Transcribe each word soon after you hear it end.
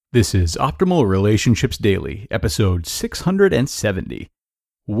This is Optimal Relationships Daily, episode 670.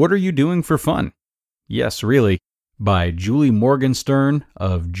 What are you doing for fun? Yes, really, by Julie Morgenstern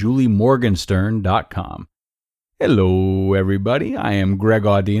of juliemorgenstern.com. Hello, everybody. I am Greg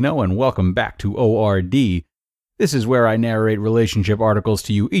Audino, and welcome back to ORD. This is where I narrate relationship articles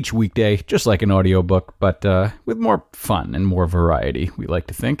to you each weekday, just like an audiobook, but with more fun and more variety, we like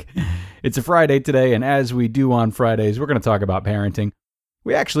to think. It's a Friday today, and as we do on Fridays, we're going to talk about parenting.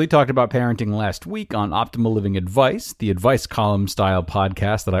 We actually talked about parenting last week on Optimal Living Advice, the advice column style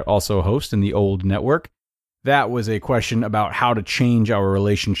podcast that I also host in the old network. That was a question about how to change our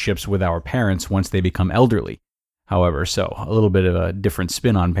relationships with our parents once they become elderly. However, so a little bit of a different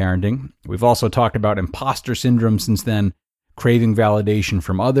spin on parenting. We've also talked about imposter syndrome since then, craving validation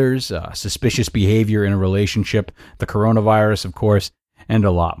from others, suspicious behavior in a relationship, the coronavirus, of course, and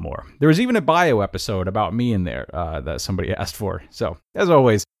a lot more. There was even a bio episode about me in there that somebody asked for. So, as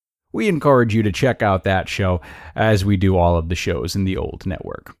always, we encourage you to check out that show as we do all of the shows in the old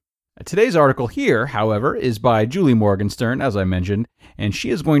network. Today's article here, however, is by Julie Morgenstern, as I mentioned, and she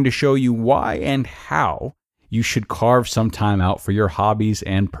is going to show you why and how you should carve some time out for your hobbies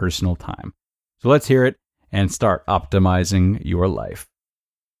and personal time. So let's hear it and start optimizing your life.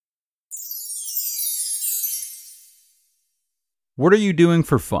 What are you doing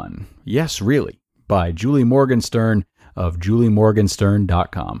for fun? Yes, really, by Julie Morgenstern of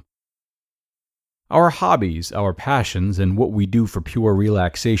juliemorgenstern.com. Our hobbies, our passions, and what we do for pure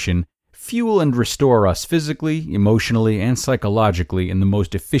relaxation fuel and restore us physically, emotionally, and psychologically in the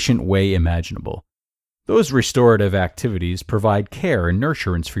most efficient way imaginable. Those restorative activities provide care and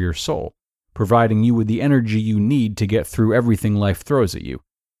nurturance for your soul, providing you with the energy you need to get through everything life throws at you.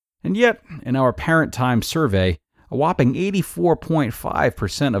 And yet, in our Parent Time survey, a whopping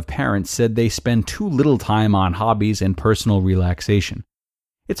 84.5% of parents said they spend too little time on hobbies and personal relaxation.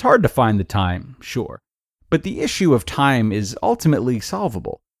 It's hard to find the time, sure, but the issue of time is ultimately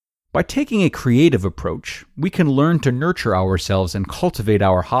solvable. By taking a creative approach, we can learn to nurture ourselves and cultivate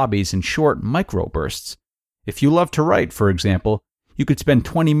our hobbies in short microbursts. If you love to write, for example, you could spend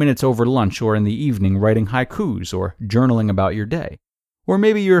 20 minutes over lunch or in the evening writing haikus or journaling about your day. Or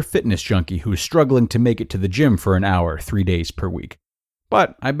maybe you're a fitness junkie who's struggling to make it to the gym for an hour 3 days per week.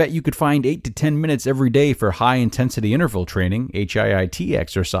 But I bet you could find 8 to 10 minutes every day for high-intensity interval training, HIIT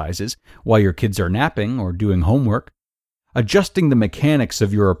exercises, while your kids are napping or doing homework. Adjusting the mechanics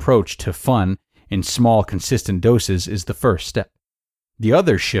of your approach to fun in small, consistent doses is the first step. The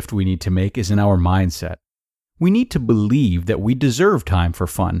other shift we need to make is in our mindset. We need to believe that we deserve time for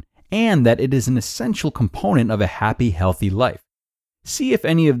fun and that it is an essential component of a happy, healthy life. See if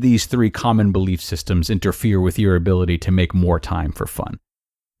any of these 3 common belief systems interfere with your ability to make more time for fun.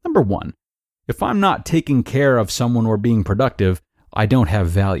 Number 1, if I'm not taking care of someone or being productive, I don't have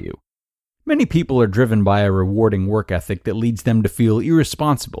value. Many people are driven by a rewarding work ethic that leads them to feel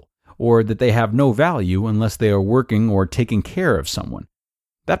irresponsible or that they have no value unless they are working or taking care of someone.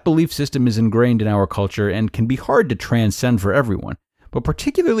 That belief system is ingrained in our culture and can be hard to transcend for everyone, but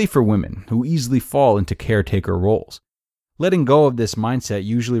particularly for women who easily fall into caretaker roles. Letting go of this mindset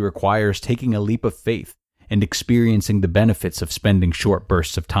usually requires taking a leap of faith and experiencing the benefits of spending short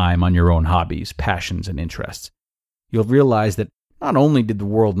bursts of time on your own hobbies, passions, and interests. You'll realize that not only did the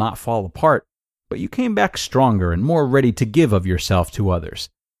world not fall apart, but you came back stronger and more ready to give of yourself to others.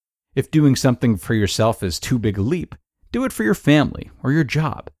 If doing something for yourself is too big a leap, do it for your family or your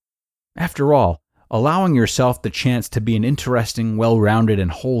job. After all, allowing yourself the chance to be an interesting, well-rounded,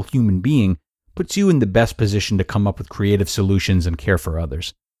 and whole human being puts you in the best position to come up with creative solutions and care for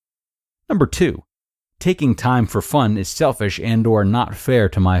others. Number 2, taking time for fun is selfish and/or not fair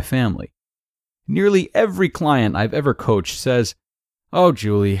to my family. Nearly every client I've ever coached says, "Oh,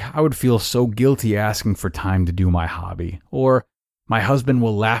 Julie, I would feel so guilty asking for time to do my hobby," or "My husband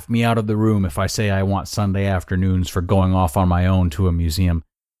will laugh me out of the room if I say I want Sunday afternoons for going off on my own to a museum."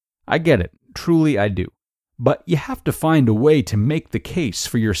 I get it, truly I do. But you have to find a way to make the case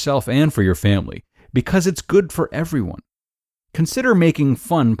for yourself and for your family, because it's good for everyone. Consider making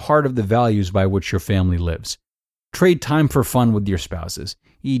fun part of the values by which your family lives. Trade time for fun with your spouses,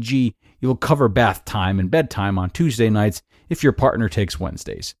 e.g., you'll cover bath time and bedtime on Tuesday nights if your partner takes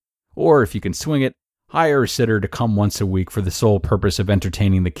Wednesdays. Or if you can swing it, hire a sitter to come once a week for the sole purpose of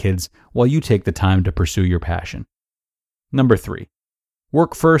entertaining the kids while you take the time to pursue your passion. Number 3,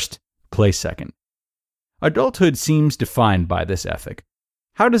 work first, play second. Adulthood seems defined by this ethic.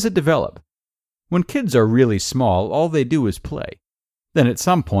 How does it develop? When kids are really small, all they do is play. Then at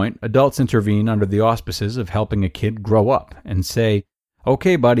some point, adults intervene under the auspices of helping a kid grow up and say,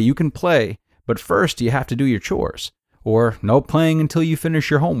 "Okay, buddy, you can play, but first you have to do your chores." or no playing until you finish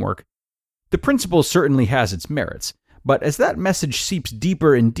your homework. The principle certainly has its merits, but as that message seeps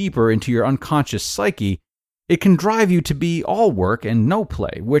deeper and deeper into your unconscious psyche, it can drive you to be all work and no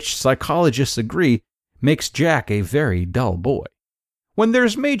play, which psychologists agree makes Jack a very dull boy. When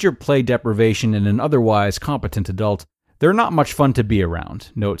there's major play deprivation in an otherwise competent adult, they're not much fun to be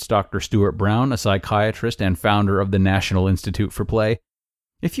around, notes Dr. Stuart Brown, a psychiatrist and founder of the National Institute for Play.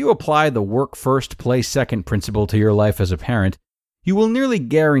 If you apply the work first, play second principle to your life as a parent, you will nearly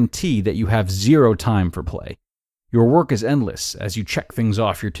guarantee that you have zero time for play. Your work is endless as you check things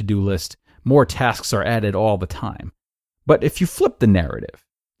off your to-do list. More tasks are added all the time. But if you flip the narrative,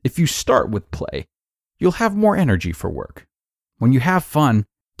 if you start with play, you'll have more energy for work. When you have fun,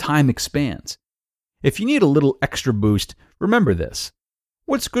 time expands. If you need a little extra boost, remember this.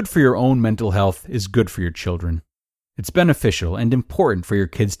 What's good for your own mental health is good for your children. It's beneficial and important for your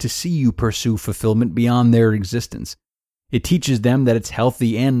kids to see you pursue fulfillment beyond their existence. It teaches them that it's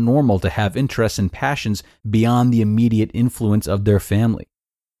healthy and normal to have interests and passions beyond the immediate influence of their family.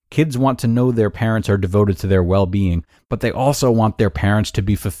 Kids want to know their parents are devoted to their well-being, but they also want their parents to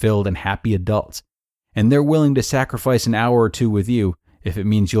be fulfilled and happy adults. And they're willing to sacrifice an hour or two with you if it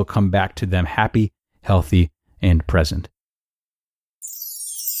means you'll come back to them happy, healthy, and present.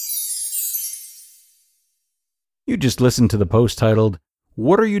 You just listened to the post titled,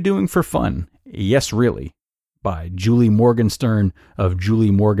 "What Are You Doing for Fun? Yes, Really?" by Julie Morgenstern of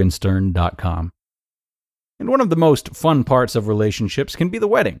juliemorgenstern.com. And one of the most fun parts of relationships can be the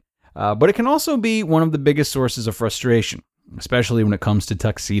wedding, but it can also be one of the biggest sources of frustration, especially when it comes to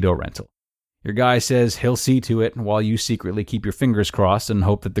tuxedo rental. Your guy says he'll see to it while you secretly keep your fingers crossed and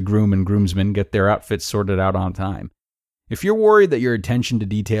hope that the groom and groomsmen get their outfits sorted out on time. If you're worried that your attention to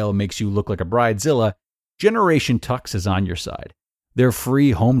detail makes you look like a bridezilla, Generation Tux is on your side. Their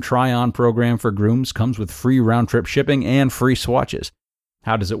free home try-on program for grooms comes with free round-trip shipping and free swatches.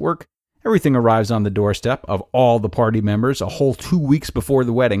 How does it work? Everything arrives on the doorstep of all the party members a whole 2 weeks before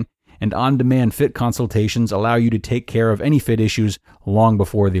the wedding, and on-demand fit consultations allow you to take care of any fit issues long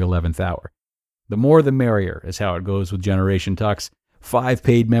before the 11th hour. The more the merrier is how it goes with Generation Tux. 5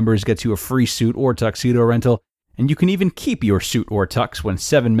 paid members gets you a free suit or tuxedo rental, and you can even keep your suit or tux when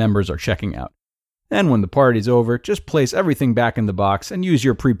 7 members are checking out. Then when the party's over, just place everything back in the box and use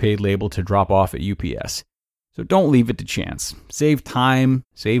your prepaid label to drop off at UPS. So don't leave it to chance. Save time,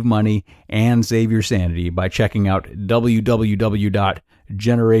 save money, and save your sanity by checking out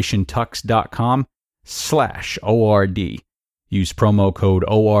www.generationtux.com/ORD. Use promo code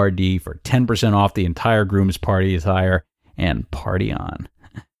ORD for 10% off the entire groom's party attire, and party on.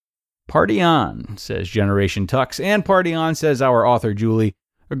 Party on, says Generation Tux, and party on, says our author Julie.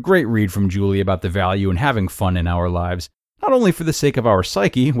 A great read from Julie about the value in having fun in our lives, not only for the sake of our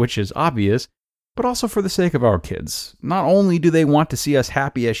psyche, which is obvious, but also for the sake of our kids. Not only do they want to see us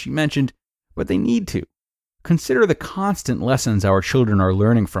happy, as she mentioned, but they need to. Consider the constant lessons our children are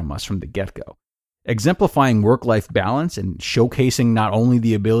learning from us from the get-go. Exemplifying work-life balance and showcasing not only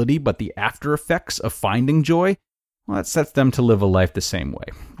the ability but the after effects of finding joy, well, that sets them to live a life the same way,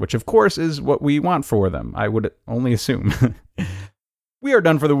 which of course is what we want for them, I would only assume. We are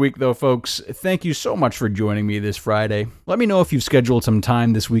done for the week though, folks. Thank you so much for joining me this Friday. Let me know if you've scheduled some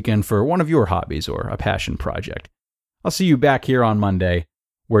time this weekend for one of your hobbies or a passion project. I'll see you back here on Monday,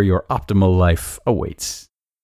 where your optimal life awaits.